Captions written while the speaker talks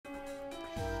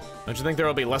Don't you think there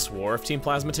will be less war if Team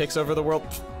Plasma takes over the world?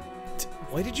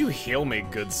 Why did you heal me,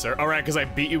 good sir? All right, because I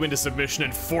beat you into submission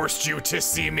and forced you to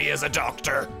see me as a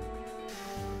doctor.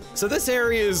 So this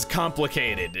area is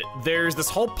complicated. There's this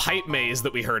whole pipe maze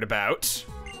that we heard about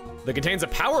that contains a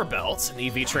power belt, an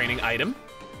EV training item.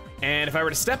 And if I were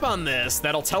to step on this,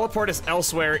 that'll teleport us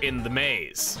elsewhere in the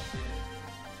maze.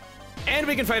 And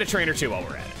we can fight a trainer too while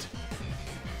we're at it.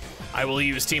 I will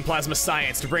use Team Plasma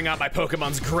science to bring out my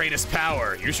Pokemon's greatest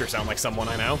power. You sure sound like someone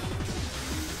I know.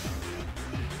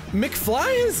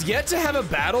 McFly is yet to have a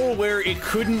battle where it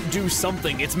couldn't do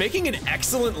something. It's making an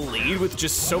excellent lead with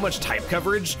just so much type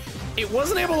coverage. It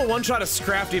wasn't able to one-shot a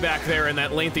Scrafty back there in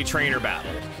that lengthy trainer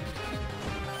battle.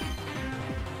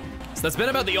 So that's been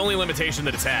about the only limitation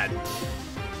that it's had.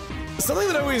 Something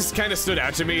that always kind of stood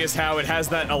out to me is how it has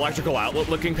that electrical outlet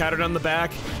looking pattern on the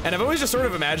back. And I've always just sort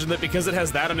of imagined that because it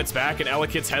has that on its back and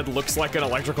Elekid's head looks like an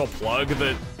electrical plug,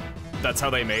 that's how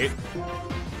they mate.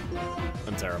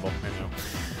 I'm terrible, I know.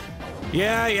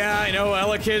 Yeah, I know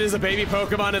Elekid is a baby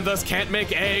Pokemon and thus can't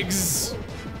make eggs.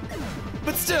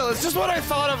 But still, it's just what I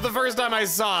thought of the first time I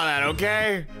saw that,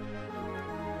 okay?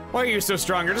 Why are you so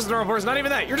strong? You're just a normal person. Not even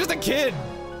that, you're just a kid.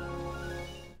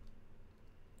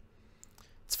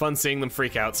 It's fun seeing them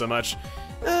freak out so much.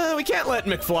 We can't let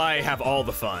McFly have all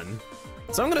the fun.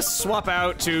 So I'm gonna swap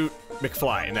out to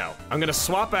McFly, no. I'm gonna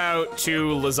swap out to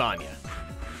Lasagna.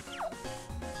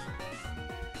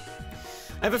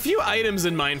 I have a few items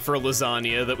in mind for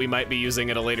Lasagna that we might be using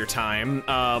at a later time.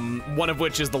 One of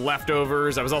which is the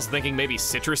leftovers. I was also thinking maybe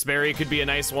Citrus Berry could be a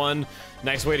nice one.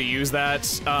 Nice way to use that.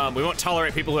 We won't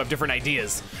tolerate people who have different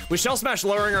ideas. With Shell Smash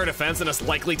lowering our defense and us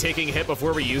likely taking a hit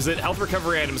before we use it, health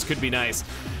recovery items could be nice.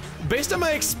 Based on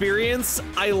my experience,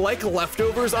 I like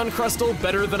leftovers on Crustle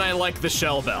better than I like the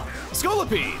Shell Bell.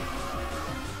 Scolipede!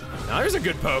 Now there's a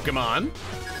good Pokemon.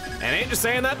 And I ain't just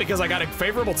saying that because I got a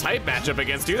favorable type matchup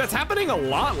against you. That's happening a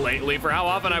lot lately for how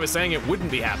often I was saying it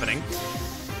wouldn't be happening.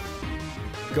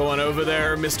 Go on over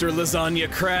there, Mr.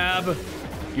 Lasagna Crab.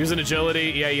 Using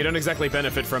agility, yeah, you don't exactly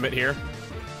benefit from it here.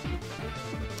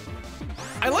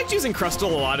 I liked using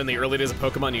Crustle a lot in the early days of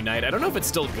Pokemon Unite. I don't know if it's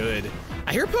still good.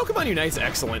 I hear Pokemon Unite's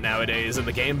excellent nowadays, and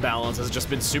the game balance has just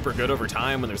been super good over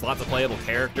time, and there's lots of playable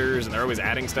characters, and they're always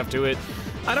adding stuff to it.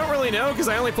 I don't really know, because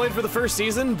I only played for the first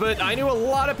season, but I knew a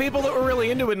lot of people that were really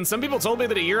into it, and some people told me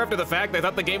that a year after the fact, they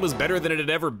thought the game was better than it had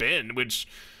ever been, which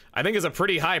I think is a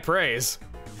pretty high praise.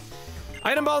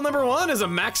 Item ball number 1 is a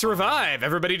Max Revive.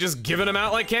 Everybody just giving them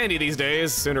out like candy these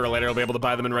days. Sooner or later, I'll be able to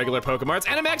buy them in regular Pokemarts,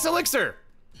 and a Max Elixir.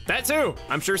 That too.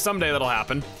 I'm sure someday that'll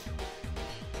happen.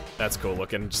 That's cool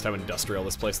looking, just how industrial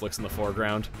this place looks in the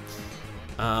foreground.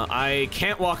 I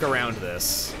can't walk around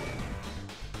this.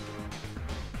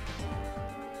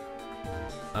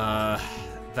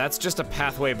 That's just a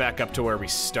pathway back up to where we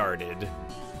started.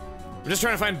 I'm just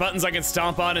trying to find buttons I can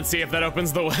stomp on and see if that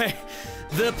opens the way.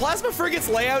 The Plasma Frigate's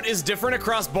layout is different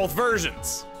across both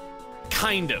versions.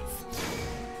 Kind of.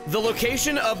 The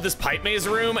location of this pipe maze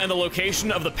room and the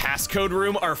location of the passcode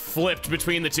room are flipped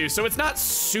between the two, so it's not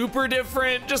super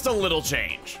different, just a little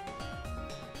change.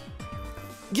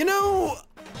 You know,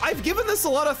 I've given this a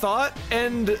lot of thought,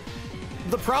 and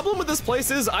the problem with this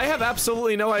place is I have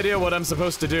absolutely no idea what I'm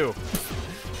supposed to do.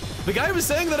 The guy was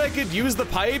saying that I could use the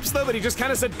pipes though, but he just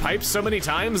kind of said pipes so many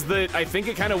times that I think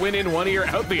it kind of went in one ear,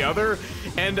 out the other,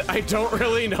 and I don't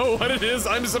really know what it is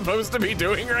I'm supposed to be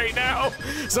doing right now.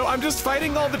 So I'm just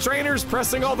fighting all the trainers,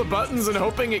 pressing all the buttons, and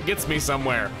hoping it gets me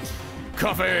somewhere.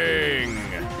 Coughing!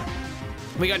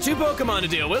 We got 2 Pokemon to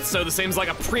deal with, so this seems like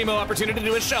a primo opportunity to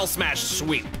do a Shell Smash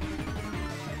sweep.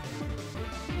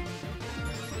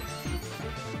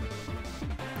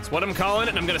 What I'm calling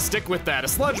it, and I'm gonna stick with that. A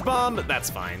Sludge Bomb, that's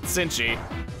fine. Cinchy.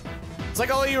 It's like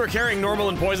all of you are carrying normal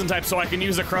and poison types so I can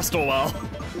use a Crustle well.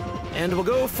 And we'll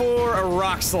go for a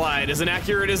Rock Slide, as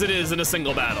inaccurate as it is in a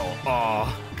single battle.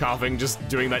 Aw, coughing, just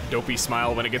doing that dopey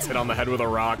smile when it gets hit on the head with a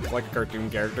rock, like a cartoon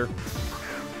character.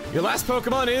 Your last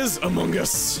Pokemon is Among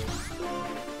Us.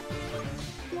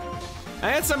 I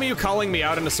had some of you calling me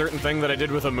out on a certain thing that I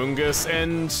did with Among Us,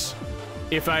 and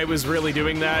if I was really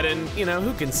doing that, and, you know,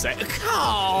 who can say?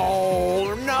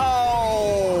 Oh,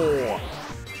 no!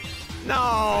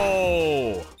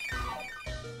 No!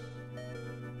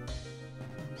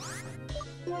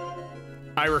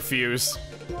 I refuse.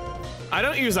 I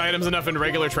don't use items enough in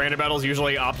regular trainer battles,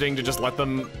 usually opting to just let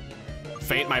them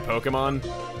faint my Pokemon.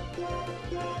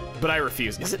 But I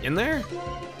refuse. Is it in there?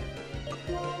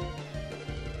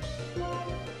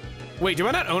 Wait, do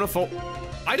I not own a full...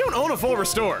 I don't own a full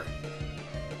restore.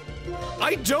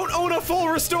 I don't own a full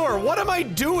restore! What am I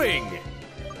doing?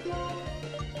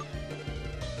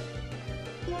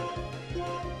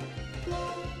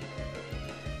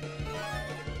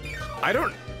 I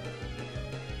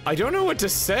don't know what to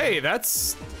say.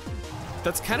 That's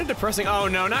kind of depressing. Oh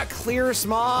no, not clear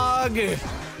smog.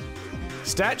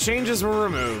 Stat changes were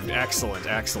removed. Excellent,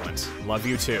 excellent. Love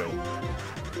you too.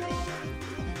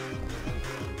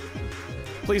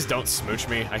 Please don't smooch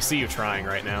me. I see you trying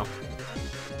right now.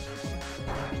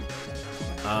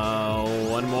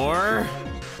 One more.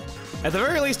 At the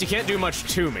very least, you can't do much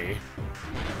to me.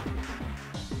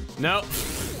 Nope.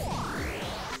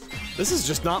 This is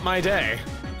just not my day.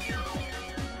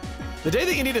 The day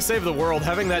that you need to save the world,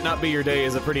 having that not be your day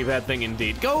is a pretty bad thing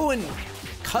indeed. Go and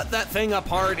cut that thing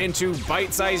apart into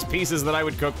bite-sized pieces that I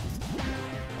would cook.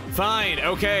 Fine,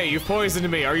 okay, you've poisoned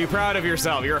me. Are you proud of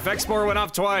yourself? Your effect score went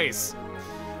off twice.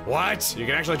 What? You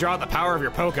can actually draw out the power of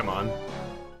your Pokémon.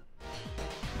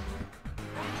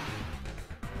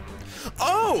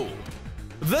 Oh!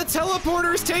 The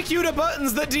teleporters take you to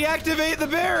buttons that deactivate the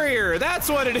barrier. That's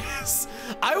what it is.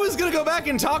 I was gonna go back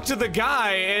and talk to the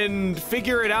guy and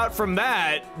figure it out from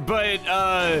that, but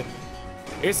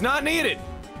it's not needed.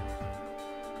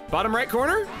 Bottom right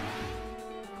corner?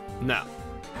 No.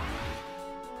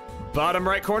 Bottom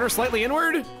right corner, slightly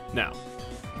inward? No.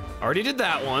 Already did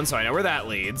that one, so I know where that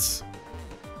leads.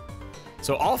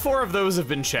 So all 4 of those have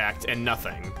been checked and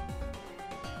nothing.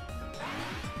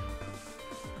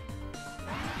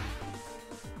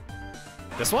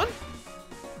 This one?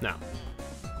 No.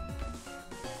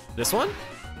 This one?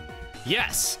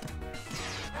 Yes.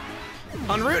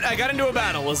 En route, I got into a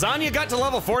battle. Lasagna got to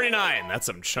level 49. That's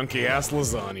some chunky ass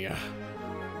lasagna.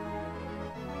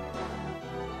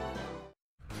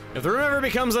 If the room ever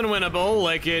becomes unwinnable,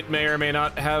 like it may or may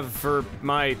not have for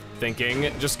my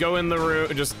thinking, just go in the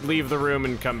room, just leave the room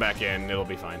and come back in. It'll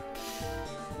be fine.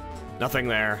 Nothing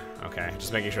there. Okay,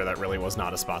 just making sure that really was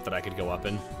not a spot that I could go up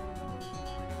in.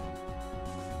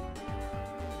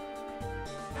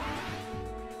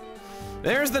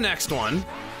 There's the next one.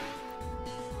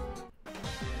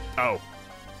 Oh,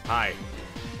 hi.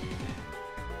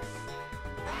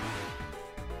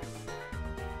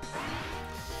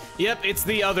 Yep, it's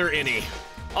the other innie.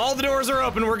 All the doors are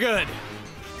open, we're good.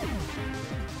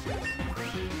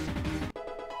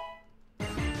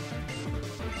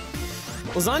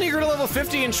 Lasagna grew to level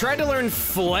 50 and tried to learn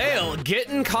Flail.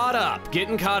 Getting caught up,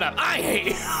 getting caught up. I hate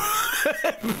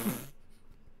you.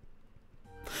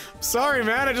 Sorry,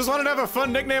 man, I just wanted to have a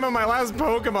fun nickname on my last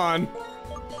Pokemon.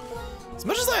 As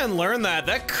much as I unlearned that,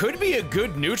 that could be a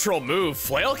good neutral move.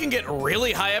 Flail can get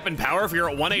really high up in power if you're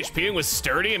at 1 HP and with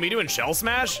Sturdy and me doing Shell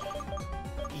Smash.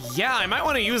 Yeah, I might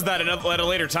want to use that at a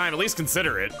later time, at least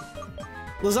consider it.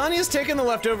 Lasagna's taking the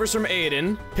leftovers from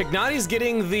Aiden, Pignati's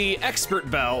getting the Expert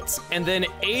Belt, and then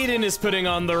Aiden is putting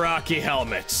on the Rocky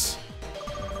Helmet.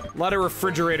 A lot of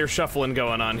refrigerator shuffling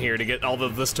going on here to get all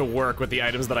of this to work with the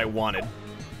items that I wanted.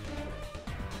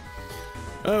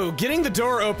 Oh, getting the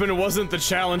door open wasn't the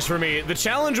challenge for me. The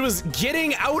challenge was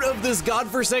getting out of this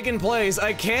godforsaken place.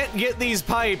 I can't get these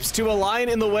pipes to align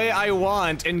in the way I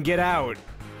want and get out.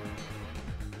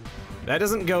 That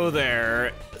doesn't go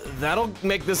there. That'll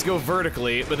make this go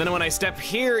vertically, but then when I step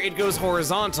here, it goes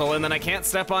horizontal, and then I can't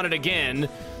step on it again.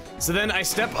 So then I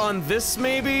step on this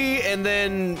maybe, and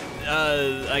then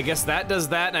I guess that does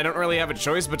that, and I don't really have a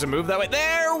choice but to move that way.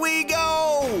 There we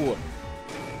go!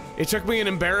 It took me an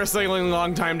embarrassingly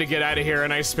long time to get out of here,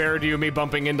 and I spared you me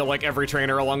bumping into like every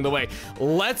trainer along the way.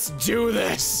 Let's do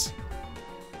this!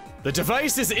 The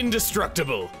device is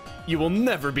indestructible. You will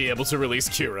never be able to release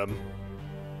Kyurem.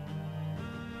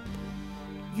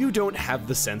 You don't have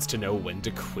the sense to know when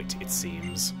to quit, it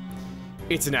seems.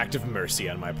 It's an act of mercy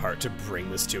on my part to bring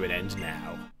this to an end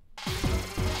now.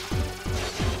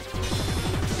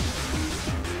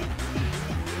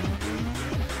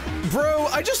 Bro,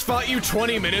 I just fought you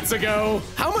 20 minutes ago.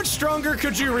 How much stronger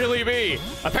could you really be?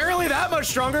 Apparently that much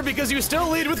stronger because you still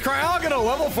lead with Cryogonal,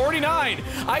 level 49.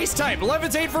 Ice type,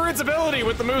 levitate for its ability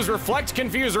with the moves Reflect,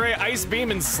 Confuse Ray, Ice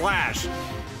Beam, and Slash.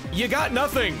 You got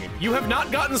nothing. You have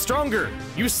not gotten stronger.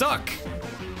 You suck.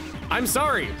 I'm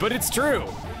sorry, but it's true.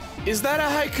 Is that a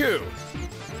haiku?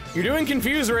 You're doing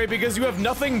Confuse Ray because you have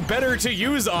nothing better to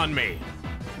use on me.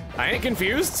 I ain't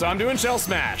confused, so I'm doing Shell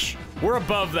Smash. We're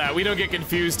above that, we don't get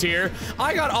confused here.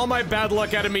 I got all my bad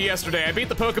luck out of me yesterday. I beat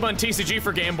the Pokemon TCG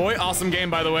for Game Boy, awesome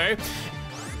game by the way.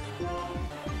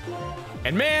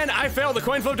 And man, I failed the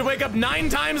coin flip to wake up 9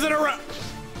 times in a row.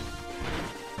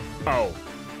 Oh.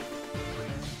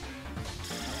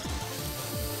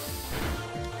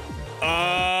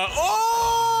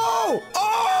 Oh!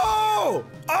 Oh!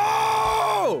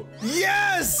 Oh!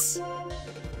 Yes!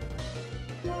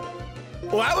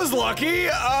 Well, that was lucky.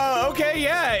 Okay,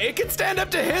 yeah, it can stand up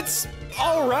to hits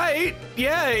all right.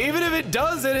 Yeah, even if it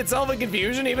does hit itself in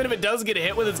confusion, even if it does get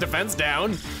hit with its defense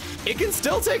down, it can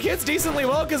still take hits decently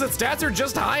well because its stats are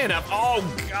just high enough. Oh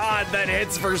God, that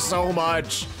hits for so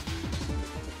much.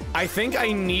 I think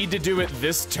I need to do it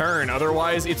this turn,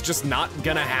 otherwise it's just not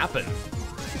gonna happen.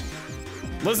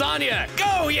 Lasagna,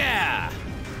 go yeah!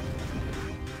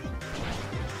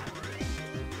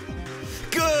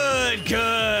 Good,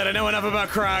 good. I know enough about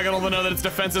Craggle to know that its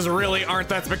defenses really aren't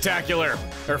that spectacular.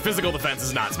 Or physical defense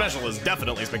is not. Special is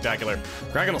definitely spectacular.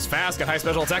 Craggle's fast, got high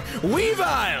special attack.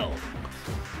 Weavile!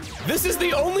 This is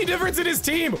the only difference in his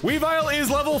team. Weavile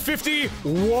is level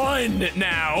 51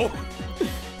 now.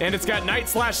 And it's got Night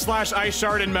Slash, Ice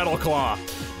Shard, and Metal Claw.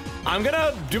 I'm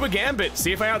gonna do a Gambit,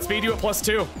 see if I outspeed you at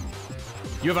 +2.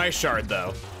 You have Ice Shard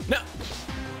though. No.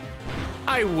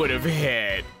 I would have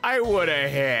hit. I would have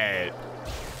hit.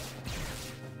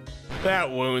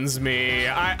 That wounds me.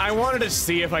 I wanted to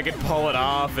see if I could pull it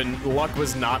off, and luck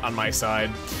was not on my side.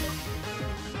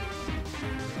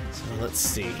 So let's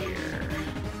see here.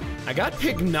 I got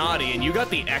Pignati, and you got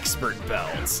the Expert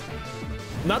Belt.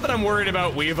 Not that I'm worried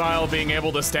about Weavile being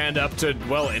able to stand up to,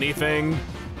 well, anything.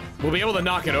 We'll be able to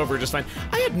knock it over just fine.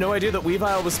 I had no idea that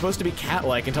Weavile was supposed to be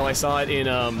cat-like until I saw it in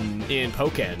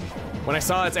Pokémon. When I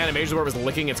saw its animation where it was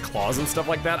licking its claws and stuff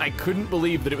like that, I couldn't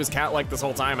believe that it was cat-like this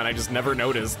whole time, and I just never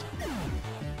noticed.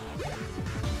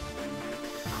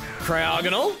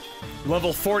 Cryogonal,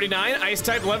 level 49, Ice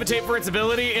type, Levitate for its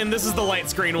ability, and this is the light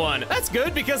screen one. That's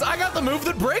good because I got the move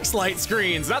that breaks light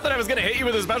screens. Not that I was gonna hit you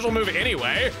with a special move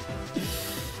anyway.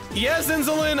 Yes,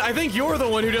 Insulin, I think you're the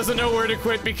one who doesn't know where to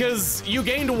quit because you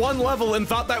gained 1 level and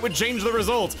thought that would change the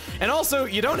result. And also,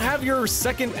 you don't have your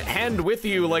second hand with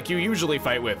you like you usually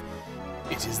fight with.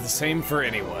 It is the same for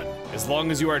anyone. As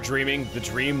long as you are dreaming, the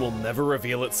dream will never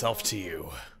reveal itself to you.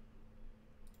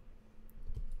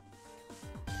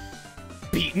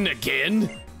 Beaten again?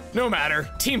 No matter,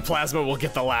 Team Plasma will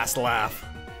get the last laugh.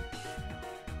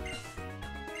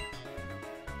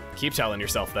 Keep telling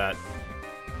yourself that.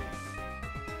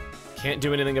 Can't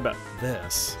do anything about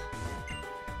this.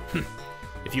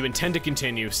 If you intend to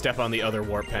continue, step on the other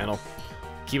warp panel.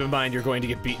 Keep in mind you're going to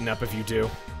get beaten up if you do.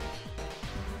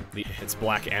 It's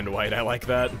black and white, I like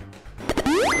that.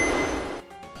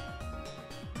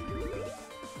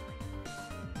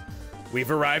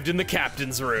 We've arrived in the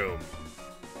captain's room.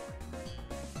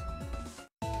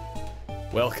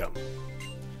 Welcome.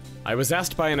 I was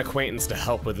asked by an acquaintance to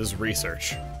help with his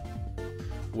research.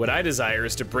 What I desire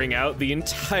is to bring out the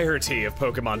entirety of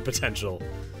Pokemon potential.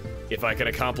 If I can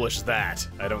accomplish that,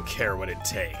 I don't care what it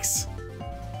takes.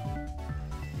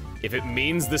 If it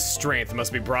means this strength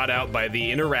must be brought out by the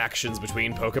interactions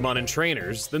between Pokemon and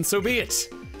trainers, then so be it.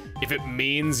 If it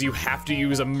means you have to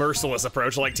use a merciless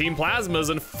approach like Team Plasma's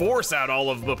and force out all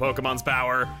of the Pokemon's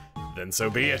power, then so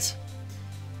be it.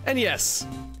 And yes,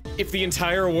 if the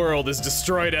entire world is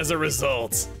destroyed as a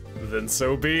result, then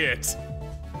so be it.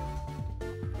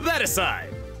 That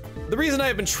aside, the reason I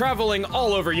have been traveling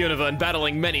all over Unova and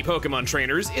battling many Pokemon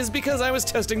trainers is because I was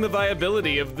testing the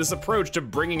viability of this approach to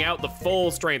bringing out the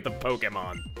full strength of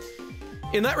Pokemon.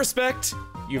 In that respect,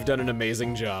 you've done an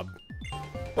amazing job.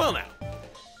 Well now,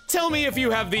 tell me if you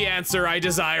have the answer I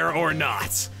desire or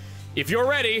not. If you're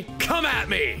ready, come at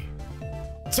me!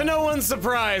 To no one's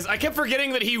surprise, I kept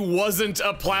forgetting that he wasn't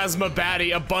a Plasma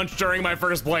baddie a bunch during my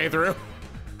first playthrough.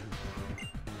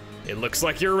 It looks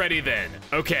like you're ready then.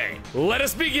 Okay, let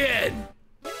us begin!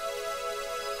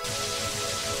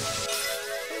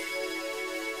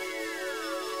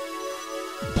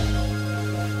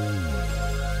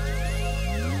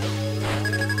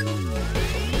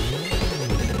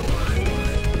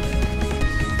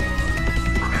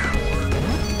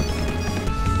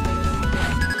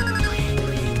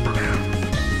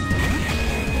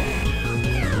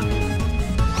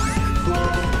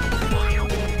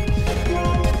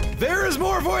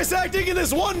 Voice acting in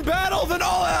this one battle than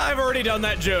all. I've already done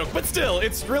that joke, but still,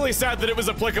 it's really sad that it was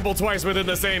applicable twice within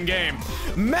the same game.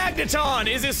 Magneton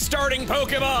is his starting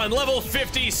Pokemon, level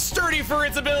 50, sturdy for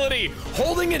its ability,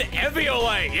 holding an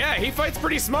Eviolite. Yeah, he fights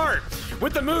pretty smart.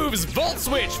 With the moves Volt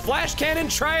Switch, Flash Cannon,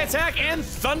 Tri Attack, and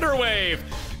Thunder Wave.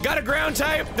 Got a ground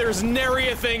type, there's nary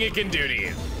a thing it can do to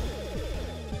you.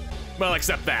 Well,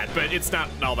 except that, but it's not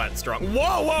all that strong.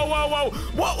 Whoa, whoa, whoa, whoa,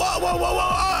 whoa, whoa, whoa, whoa,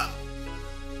 whoa,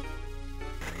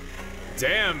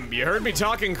 Damn, you heard me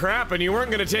talking crap and you weren't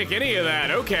gonna take any of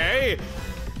that, okay.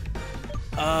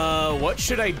 What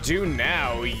should I do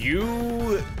now?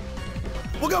 We'll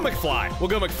go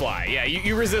McFly, Yeah,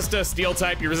 you resist a steel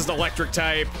type, you resist electric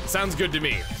type, sounds good to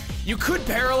me. You could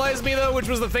paralyze me though, which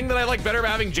was the thing that I like better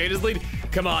about having Jada's lead.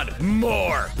 Come on,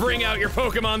 more, bring out your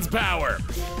Pokemon's power.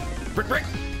 Brick, brick.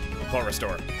 Full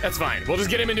restore. That's fine. We'll just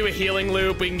get him into a healing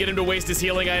loop. We can get him to waste his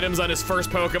healing items on his first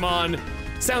Pokemon.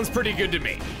 Sounds pretty good to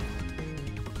me.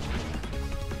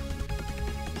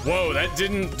 Whoa, that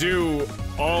didn't do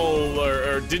all,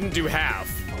 or didn't do half.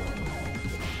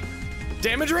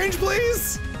 Damage range,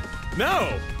 please?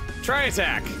 No. Try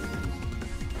attack.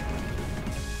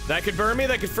 That could burn me,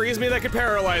 that could freeze me, that could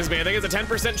paralyze me. I think it's a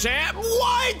 10% chance.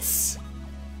 What?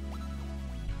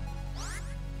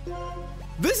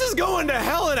 This is going to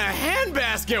hell in a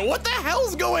handbasket. What the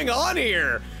hell's going on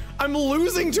here? I'm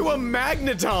losing to a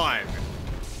Magneton.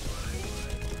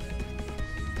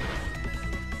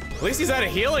 At least he's out of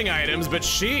healing items, but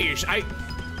sheesh,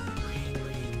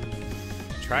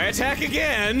 Try attack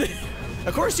again.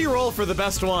 Of course you roll for the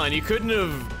best one. You couldn't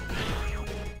have...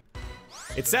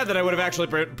 It's sad that I would have actually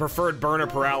preferred burn or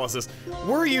paralysis.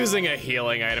 We're using a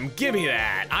healing item. Give me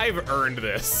that. I've earned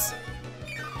this.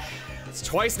 It's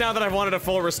twice now that I've wanted a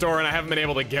full restore and I haven't been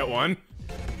able to get one.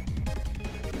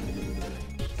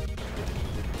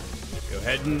 Go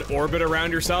ahead and orbit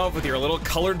around yourself with your little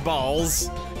colored balls.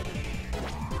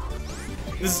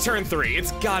 This is turn 3.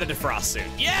 It's got a defrost suit.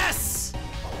 Yes!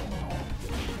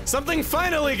 Something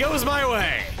finally goes my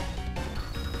way.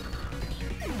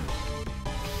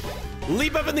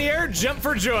 Leap up in the air, jump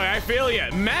for joy. I feel ya.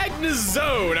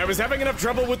 Magnezone. I was having enough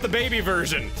trouble with the baby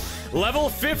version. Level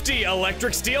 50,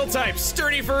 electric steel type,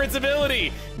 sturdy for its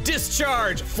ability.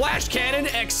 Discharge, flash cannon,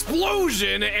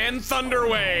 explosion, and thunder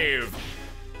wave.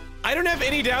 I don't have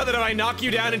any doubt that if I knock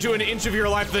you down into an inch of your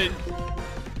life that...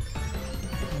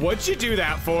 What'd you do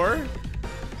that for?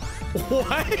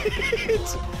 What?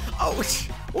 Oh,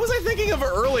 what was I thinking of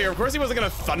earlier? Of course he wasn't gonna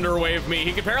thunder wave me.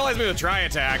 He could paralyze me with a try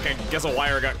attack. I guess a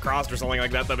wire got crossed or something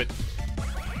like that, though, but...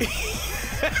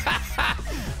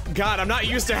 God, I'm not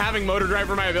used to having motor drive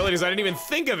for my abilities. I didn't even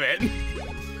think of it.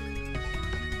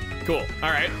 Cool, all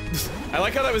right. I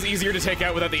like how that was easier to take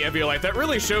out without the Eviolite. That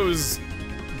really shows,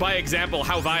 by example,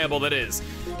 how viable that is.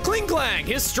 Klinklang,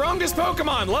 his strongest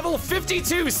Pokemon, level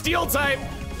 52, steel type,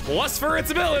 plus for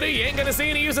its ability. You ain't gonna see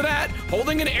any use of that.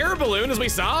 Holding an air balloon, as we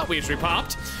saw, which we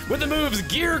popped, with the moves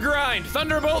Gear Grind,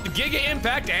 Thunderbolt, Giga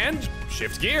Impact, and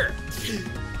Shift Gear.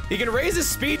 He can raise his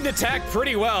speed and attack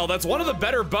pretty well. That's one of the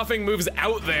better buffing moves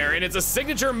out there, and it's a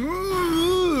signature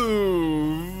move.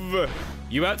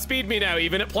 You outspeed me now,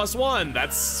 even at +1.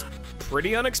 That's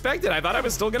pretty unexpected. I thought I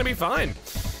was still gonna be fine.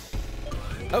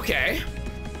 Okay.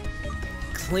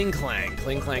 Klinklang,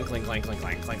 Klinklang, Klinklang,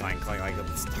 Klinklang, Klinklang,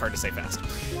 Klinklang. It's hard to say fast.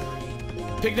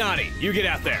 Pignati, you get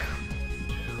out there.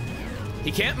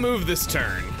 He can't move this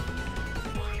turn.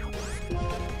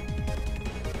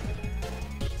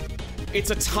 It's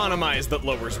Autonomize that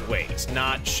lowers weight,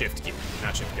 not Shift Gear.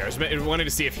 Not Shift Gear. I wanted to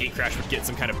see if Heat Crash would get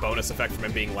some kind of bonus effect from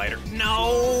him being lighter.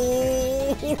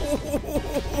 No!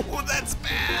 That's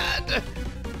bad!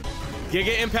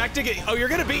 Giga Impact to get... Oh, you're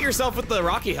gonna beat yourself with the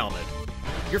Rocky Helmet.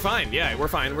 You're fine. Yeah, we're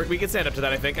fine. We can stand up to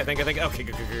that, I think. Okay,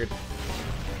 good.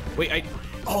 Wait, I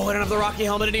don't have the Rocky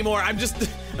Helmet anymore. I'm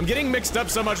getting mixed up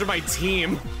so much with my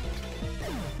team.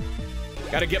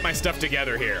 Gotta get my stuff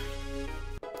together here.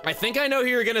 I think I know who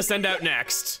you're gonna send out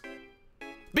next.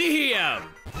 Behem!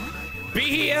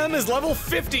 Behem is level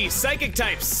 50, Psychic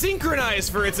type,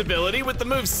 synchronized for its ability with the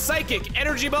moves Psychic,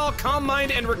 Energy Ball, Calm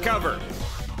Mind, and Recover.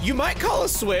 You might call a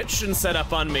switch and set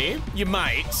up on me. You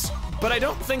might, but I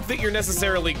don't think that you're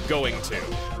necessarily going to.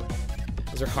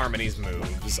 Those are Harmony's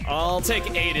moves. I'll take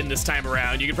Aiden this time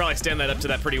around. You can probably stand that up to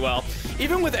that pretty well.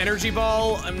 Even with Energy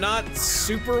Ball, I'm not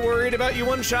super worried about you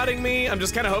one-shotting me. I'm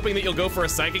just kind of hoping that you'll go for a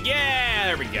Psychic. Yeah,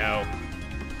 there we go.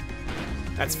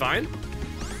 That's fine.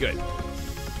 Good.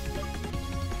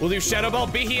 We'll do Shadow Ball.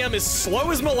 Behem is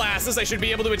slow as molasses. I should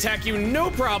be able to attack you no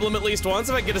problem at least once.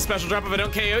 If I get a special drop if I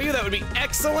don't KO you, that would be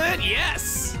excellent.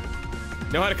 Yes!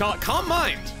 Know how to call it. Calm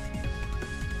Mind.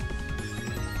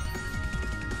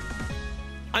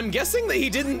 I'm guessing that he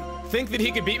didn't think that he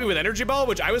could beat me with Energy Ball,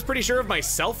 which I was pretty sure of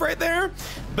myself right there,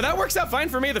 but that works out fine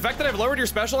for me. The fact that I've lowered your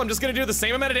special, I'm just gonna do the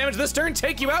same amount of damage this turn,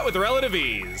 take you out with relative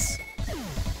ease.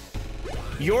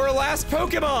 Your last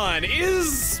Pokemon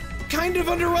is kind of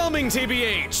underwhelming,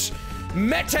 TBH.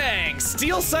 Metang,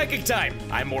 Steel Psychic type.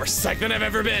 I'm more psyched than I've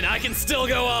ever been. I can still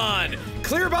go on.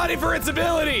 Clear Body for its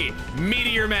ability.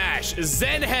 Meteor Mash,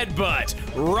 Zen Headbutt,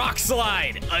 Rock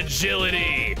Slide,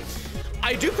 Agility.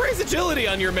 I do praise agility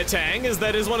on your Metang, as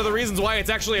that is one of the reasons why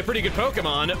it's actually a pretty good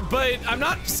Pokemon, but I'm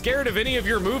not scared of any of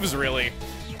your moves, really.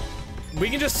 We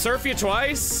can just surf you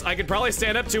twice. I could probably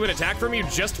stand up to an attack from you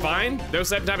just fine. No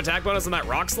second time attack bonus on that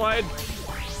Rock Slide.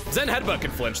 Zen Headbutt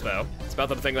can flinch, though. It's about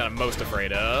the thing that I'm most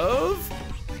afraid of.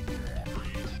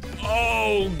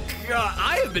 Oh, God.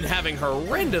 I have been having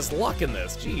horrendous luck in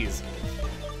this. Jeez.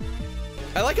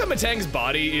 I like how Matang's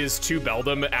body is 2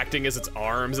 Beldum acting as its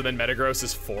arms, and then Metagross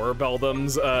is 4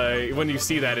 Beldums. When you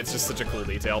see that, it's just such a cool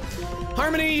detail.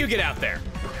 Harmony, you get out there.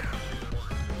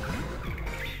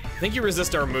 I think you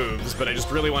resist our moves, but I just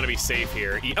really want to be safe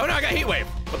here. Oh no, I got Heat Wave.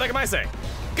 What the heck am I saying?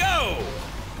 Go!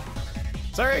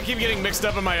 Sorry I keep getting mixed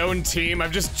up in my own team.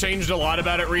 I've just changed a lot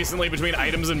about it recently between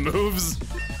items and moves.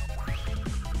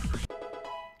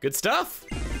 Good stuff.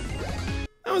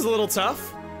 That was a little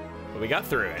tough, but we got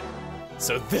through it.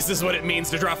 So this is what it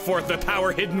means to draw forth the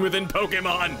power hidden within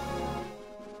Pokemon.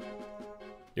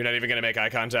 You're not even gonna make eye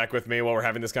contact with me while we're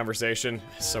having this conversation?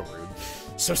 So rude.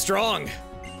 So strong.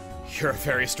 You're a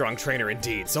very strong trainer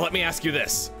indeed. So let me ask you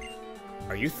this.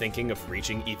 Are you thinking of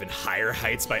reaching even higher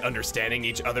heights by understanding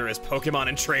each other as Pokemon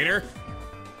and trainer?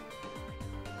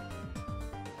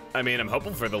 I mean, I'm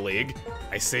hopeful for the league.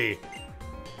 I see.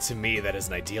 To me, that is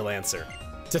an ideal answer.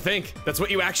 To think, that's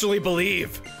what you actually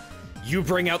believe. You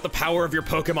bring out the power of your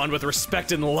Pokemon with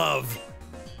respect and love.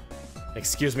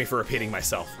 Excuse me for repeating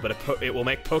myself, but it will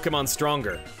make Pokemon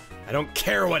stronger. I don't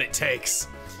care what it takes.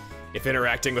 If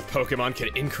interacting with Pokemon can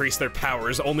increase their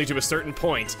powers only to a certain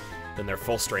point, then their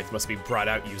full strength must be brought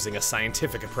out using a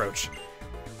scientific approach.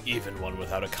 Even one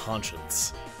without a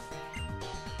conscience.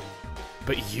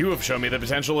 But you have shown me the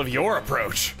potential of your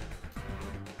approach.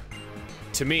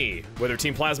 To me, whether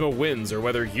Team Plasma wins or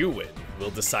whether you win will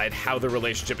decide how the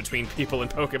relationship between people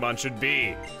and Pokemon should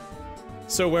be.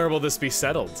 So where will this be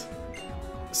settled?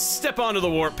 Step onto the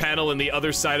warp panel in the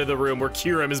other side of the room where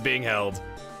Kyurem is being held.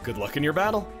 Good luck in your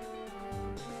battle.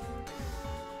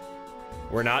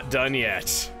 We're not done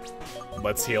yet.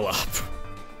 Let's heal up.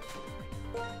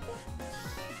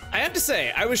 I have to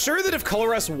say, I was sure that if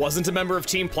Colress wasn't a member of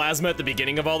Team Plasma at the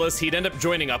beginning of all this, he'd end up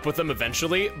joining up with them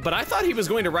eventually, but I thought he was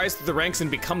going to rise through the ranks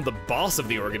and become the boss of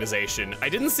the organization. I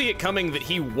didn't see it coming that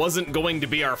he wasn't going to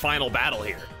be our final battle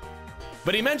here.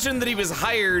 But he mentioned that he was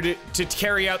hired to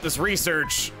carry out this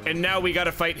research, and now we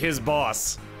gotta fight his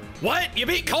boss. What? You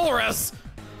beat Colress?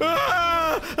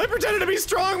 Ah! I pretended to be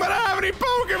strong, but I don't have any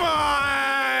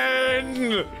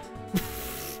Pokemon!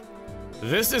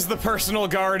 This is the personal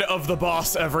guard of the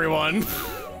boss, everyone.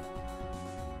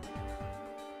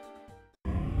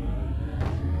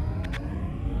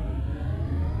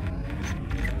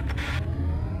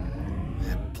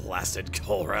 Blasted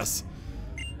Colress.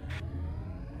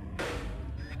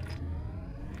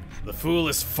 The fool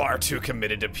is far too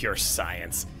committed to pure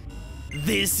science.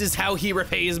 This is how he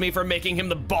repays me for making him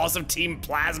the boss of Team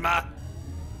Plasma?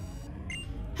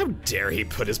 How dare he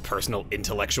put his personal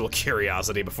intellectual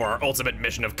curiosity before our ultimate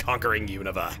mission of conquering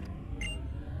Unova?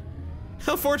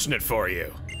 How fortunate for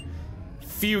you.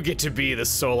 Few get to be the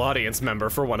sole audience member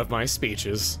for one of my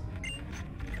speeches.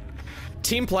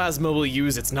 Team Plasma will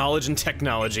use its knowledge and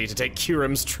technology to take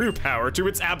Kyurem's true power to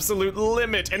its absolute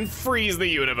limit and freeze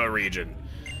the Unova region.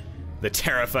 The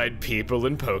terrified people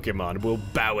in Pokemon will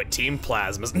bow at Team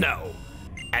Plasma's, no,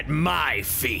 at my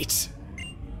feet.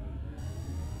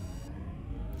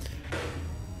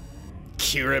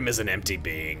 Kyurem is an empty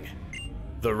being.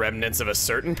 The remnants of a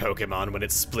certain Pokemon when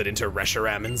it's split into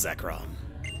Reshiram and Zekrom.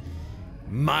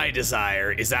 My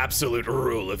desire is absolute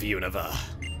rule of Unova.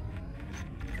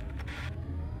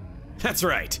 That's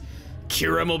right.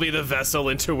 Kyurem will be the vessel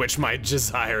into which my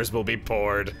desires will be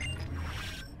poured.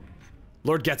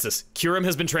 Lord Getsus, Kyurem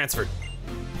has been transferred.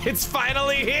 It's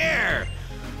finally here!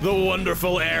 The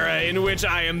wonderful era in which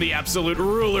I am the absolute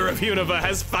ruler of Unova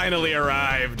has finally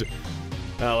arrived.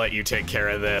 I'll let you take care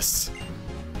of this.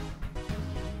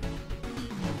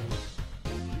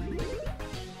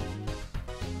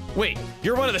 Wait,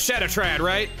 you're one of the Shadow Triad,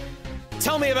 right?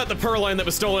 Tell me about the Purloin that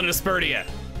was stolen in Aspertia.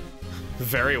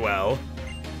 Very well.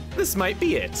 This might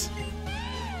be it.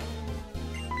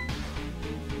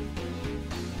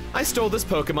 I stole this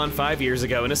Pokemon 5 years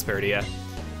ago in Aspertia.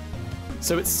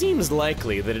 So it seems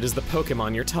likely that it is the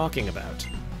Pokemon you're talking about.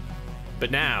 But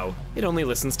now, it only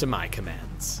listens to my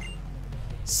commands.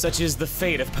 Such is the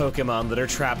fate of Pokemon that are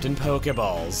trapped in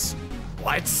Pokeballs.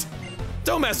 What?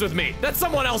 Don't mess with me! That's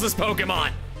someone else's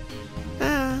Pokemon!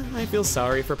 I feel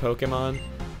sorry for Pokemon.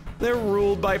 They're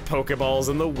ruled by Pokeballs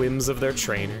and the whims of their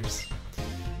trainers.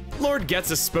 Lord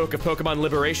Getsus spoke of Pokemon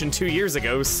liberation 2 years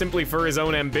ago simply for his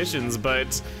own ambitions,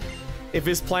 but if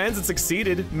his plans had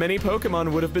succeeded, many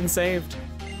Pokemon would have been saved.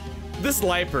 This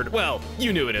Liepard, well,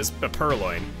 you knew it as a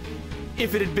Purloin.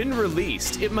 If it had been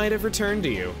released, it might have returned to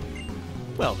you.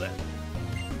 Well then.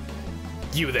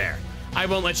 You there. I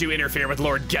won't let you interfere with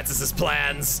Lord Getsus's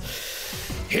plans.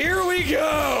 Here we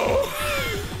go!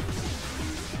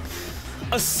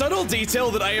 A subtle detail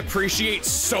that I appreciate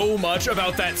so much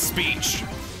about that speech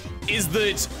is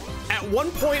that At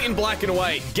one point in Black and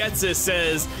White, Getsus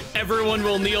says, everyone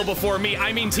will kneel before me,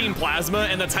 I mean Team Plasma,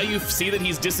 and that's how you see that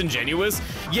he's disingenuous.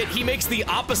 Yet he makes the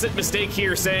opposite mistake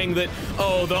here, saying that,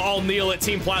 oh, they'll all kneel at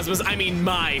Team Plasma's, I mean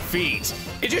my feet.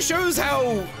 It just shows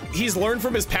how he's learned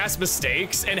from his past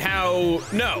mistakes and how,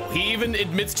 no, he even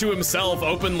admits to himself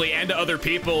openly and to other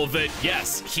people that,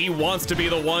 yes, he wants to be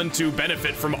the one to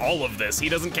benefit from all of this. He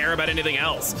doesn't care about anything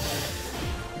else.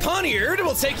 Poniard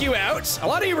will take you out. A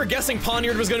lot of you were guessing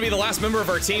Poniard was going to be the last member of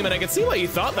our team, and I can see why you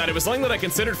thought that. It was something that I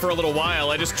considered for a little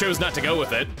while. I just chose not to go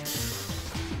with it.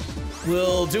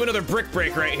 We'll do another brick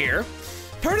break right here.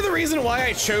 Part of the reason why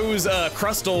I chose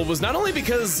Crustle was not only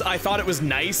because I thought it was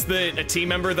nice that a team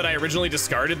member that I originally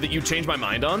discarded that you changed my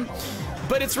mind on,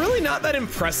 but it's really not that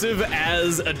impressive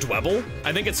as a Dwebble.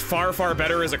 I think it's far, far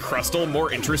better as a Crustle,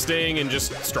 more interesting and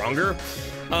just stronger.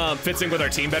 Fits in with our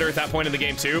team better at that point in the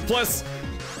game too. Plus,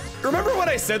 remember when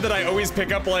I said that I always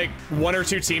pick up like 1 or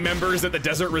 2 team members at the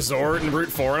Desert Resort and Route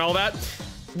 4 and all that?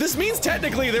 This means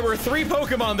technically there were 3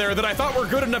 Pokemon there that I thought were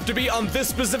good enough to be on this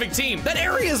specific team. That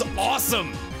area is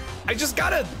awesome. I just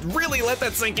gotta really let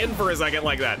that sink in for a second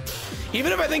like that.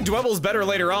 Even if I think Dwebble's better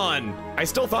later on, I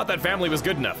still thought that family was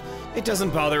good enough. It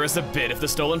doesn't bother us a bit if the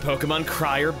stolen Pokemon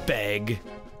cry or beg.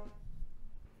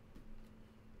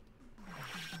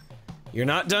 You're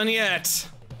not done yet.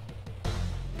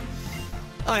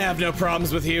 I have no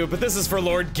problems with you, but this is for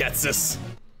Lord Getsus.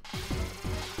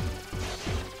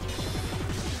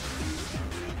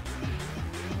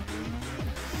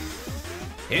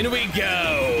 In we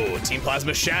go! Team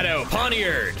Plasma Shadow,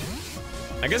 Poniard.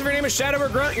 I guess if your name is Shadow or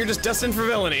Grunt, you're just destined for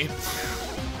villainy.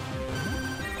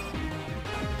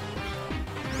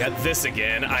 Got this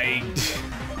again.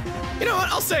 You know what?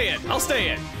 I'll say it. I'll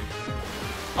stay in.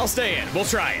 I'll stay in. We'll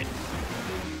try it.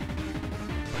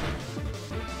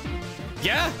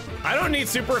 Yeah, I don't need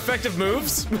super effective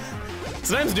moves.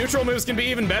 Sometimes neutral moves can be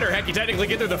even better. Heck, you technically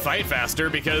get through the fight faster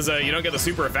because you don't get the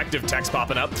super effective text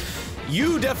popping up.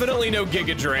 You definitely know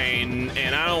Giga Drain,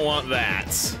 and I don't want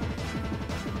that.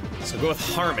 So go with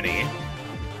Harmony.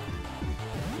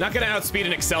 Not gonna outspeed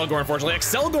an Excelgor, unfortunately.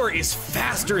 Excelgor is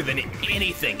faster than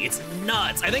anything. It's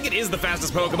nuts. I think it is the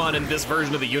fastest Pokemon in this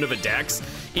version of the Unova Dex,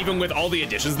 even with all the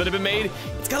additions that have been made.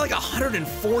 It's got like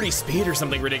 140 speed or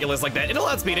something ridiculous like that. It'll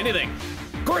outspeed anything.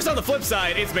 Of course, on the flip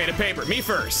side, it's made of paper. Me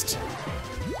first.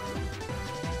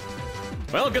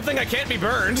 Well, good thing I can't be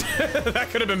burned. That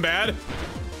could have been bad.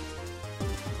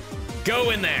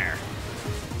 Go in there.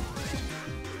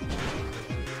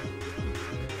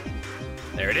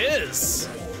 There it is.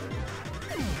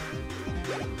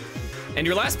 And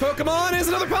your last Pokemon is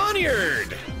another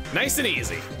Poniard. Nice and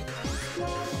easy.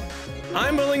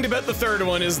 I'm willing to bet the third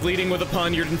one is leading with a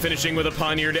Poniard and finishing with a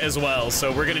Poniard as well,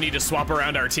 so we're gonna need to swap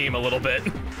around our team a little bit.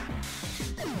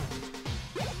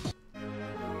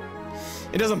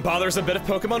 It doesn't bother us a bit if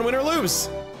Pokemon win or lose.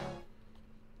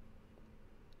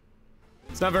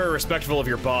 It's not very respectful of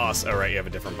your boss. Oh, right, you have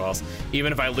a different boss.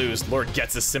 Even if I lose, Lord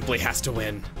Getsus simply has to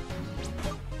win.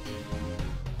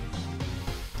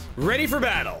 Ready for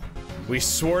battle. We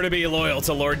swore to be loyal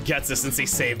to Lord Getsus since he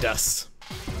saved us.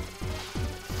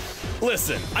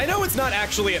 Listen, I know it's not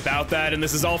actually about that and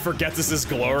this is all for Getsus's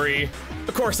glory.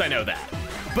 Of course I know that.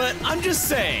 But I'm just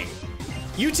saying,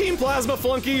 you Team Plasma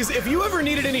flunkies, if you ever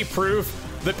needed any proof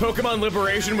that Pokemon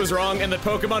Liberation was wrong and that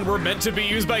Pokemon were meant to be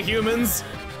used by humans,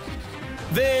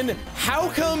 then how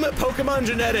come Pokemon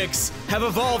genetics have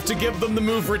evolved to give them the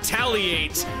move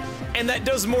Retaliate, and that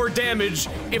does more damage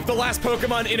if the last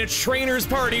Pokemon in a trainer's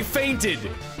party fainted?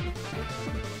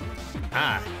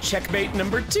 Ah, checkmate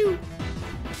number 2.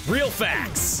 Real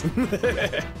facts.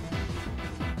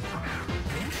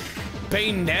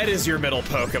 Bayonet is your middle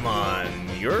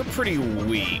Pokemon. You're pretty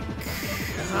weak.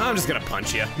 I'm just gonna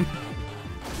punch you.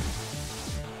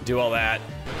 Do all that,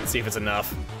 see if it's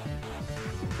enough.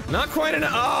 Not quite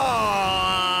enough.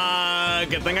 Oh,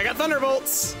 good thing I got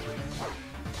Thunderbolts.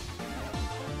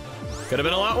 Could have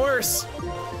been a lot worse.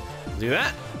 Do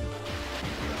that.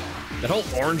 That whole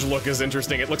orange look is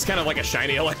interesting. It looks kind of like a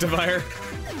shiny Electivire.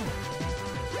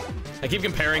 I keep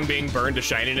comparing being burned to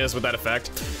shininess with that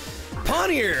effect.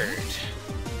 Poniard.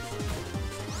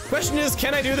 Question is,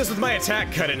 can I do this with my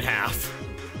attack cut in half?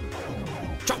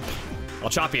 Chop. I'll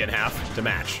chop you in half to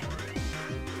match.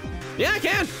 Yeah, I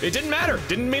can. It didn't matter.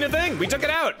 Didn't mean a thing. We took it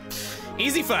out.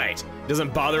 Easy fight.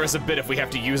 Doesn't bother us a bit if we have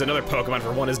to use another Pokemon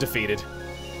for one is defeated.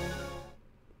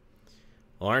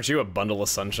 Well, aren't you a bundle of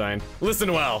sunshine?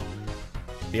 Listen well.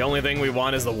 The only thing we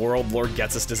want is the world Lord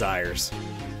Getsus desires.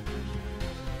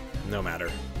 No matter.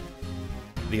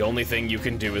 The only thing you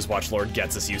can do is watch Lord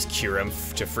Getsus use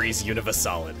Kyurem to freeze Unova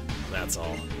Solid. That's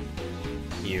all.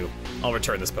 You. I'll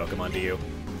return this Pokemon to you.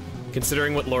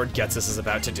 Considering what Lord Getsus is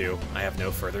about to do, I have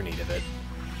no further need of it.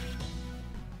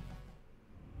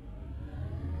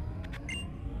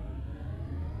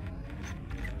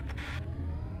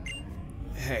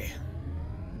 Hey,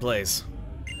 Blaze.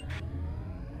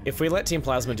 If we let Team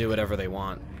Plasma do whatever they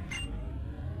want,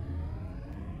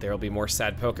 there'll be more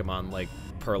sad Pokemon like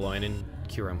Purloin and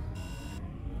Kyurem.